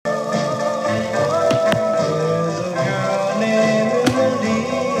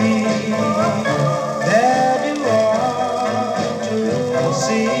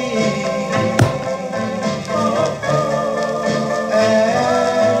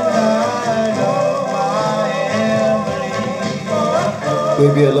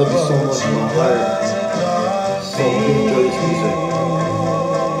Baby, I love you so much in my heart. So hope you enjoy this music.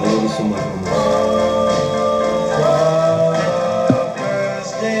 I love you so much, mama.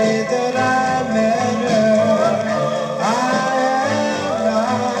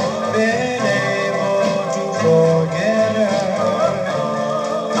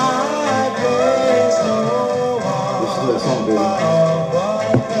 Listen to that song, baby.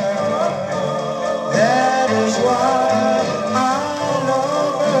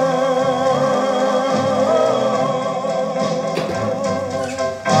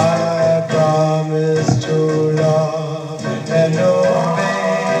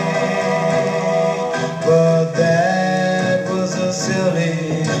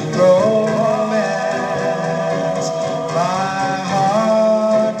 Silly romance. My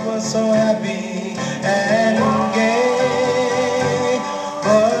heart was so happy and gay,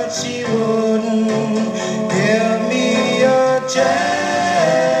 but she wouldn't give me a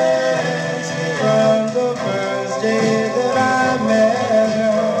chance. From the first day that I met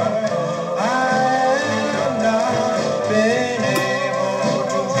her, I have not been able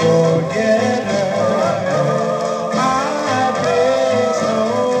to forget her.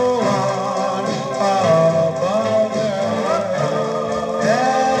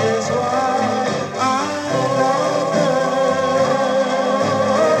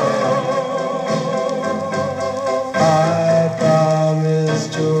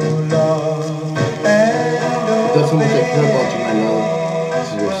 That's how much I care about you, my love. This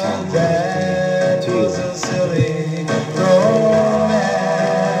is your song. To you. Silly romance.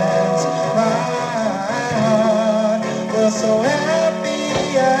 My heart was so happy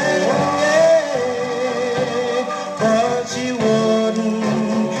and gay, but she wouldn't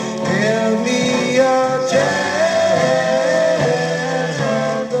give me a chance.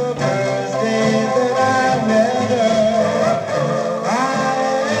 On the first day that I met her, I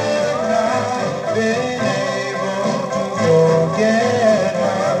have not been able to forget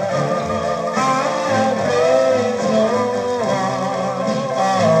her. I place no one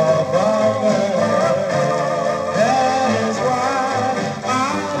above her. That is why I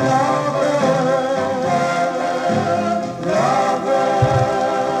love her.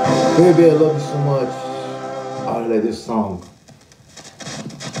 Baby, I love you so much. I like this song.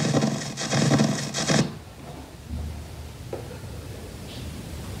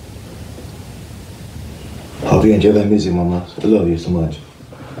 Hope you enjoy that music, mama. I love you so much.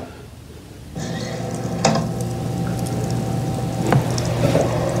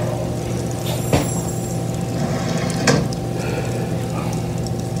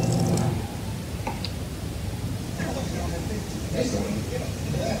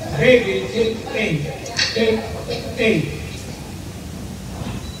 Baby, take eight.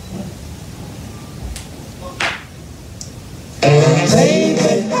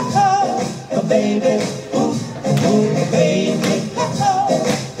 Baby, oh, baby, ooh, ooh, baby, oh,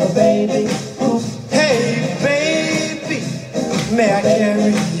 baby, ooh. Hey, baby, may I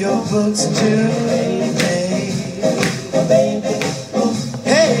carry your books today? Baby, ooh.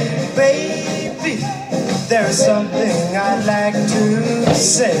 Hey, baby, there is something I'd like to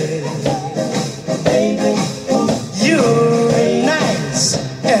say. Baby, ooh. You're nice,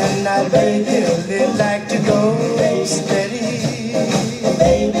 and I'd really like to go steady.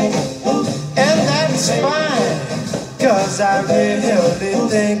 And that's fine, 'cause I really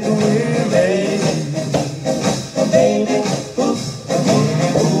think we're ready. Baby, ooh,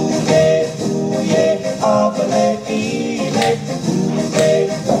 ooh, yeah, ooh, yeah, awfully easy. Ooh,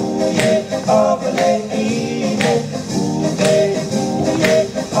 yeah, awfully easy. Ooh,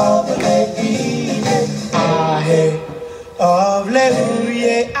 yeah, awfully easy. I hate awfully,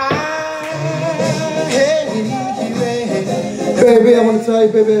 yeah, Baby, I want to tell you,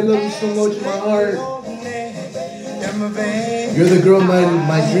 baby, I love you so much in my heart. You're the girl of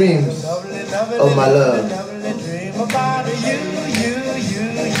my dreams, of my love.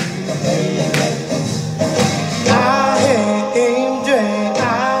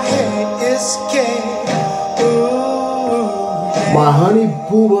 My honey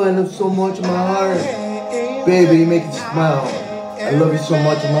boo, I love so much in my heart. Baby, you make it smile. I love you so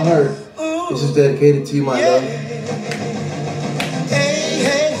much in my heart. This is dedicated to you, my love.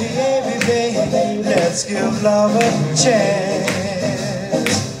 Let's give love a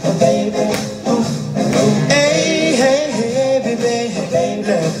chance, baby. Hey, hey, baby,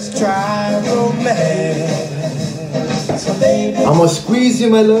 let's try romance, baby. I'm gonna squeeze you,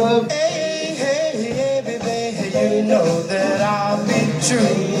 my love. Hey, hey, baby, you know that I'll be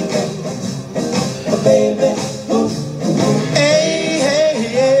true, baby. Hey,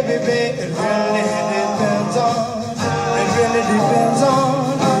 hey, baby, it really depends on.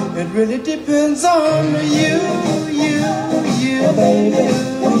 really depends on you, baby,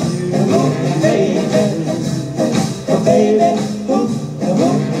 baby, baby,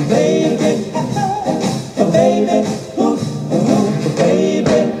 baby, baby.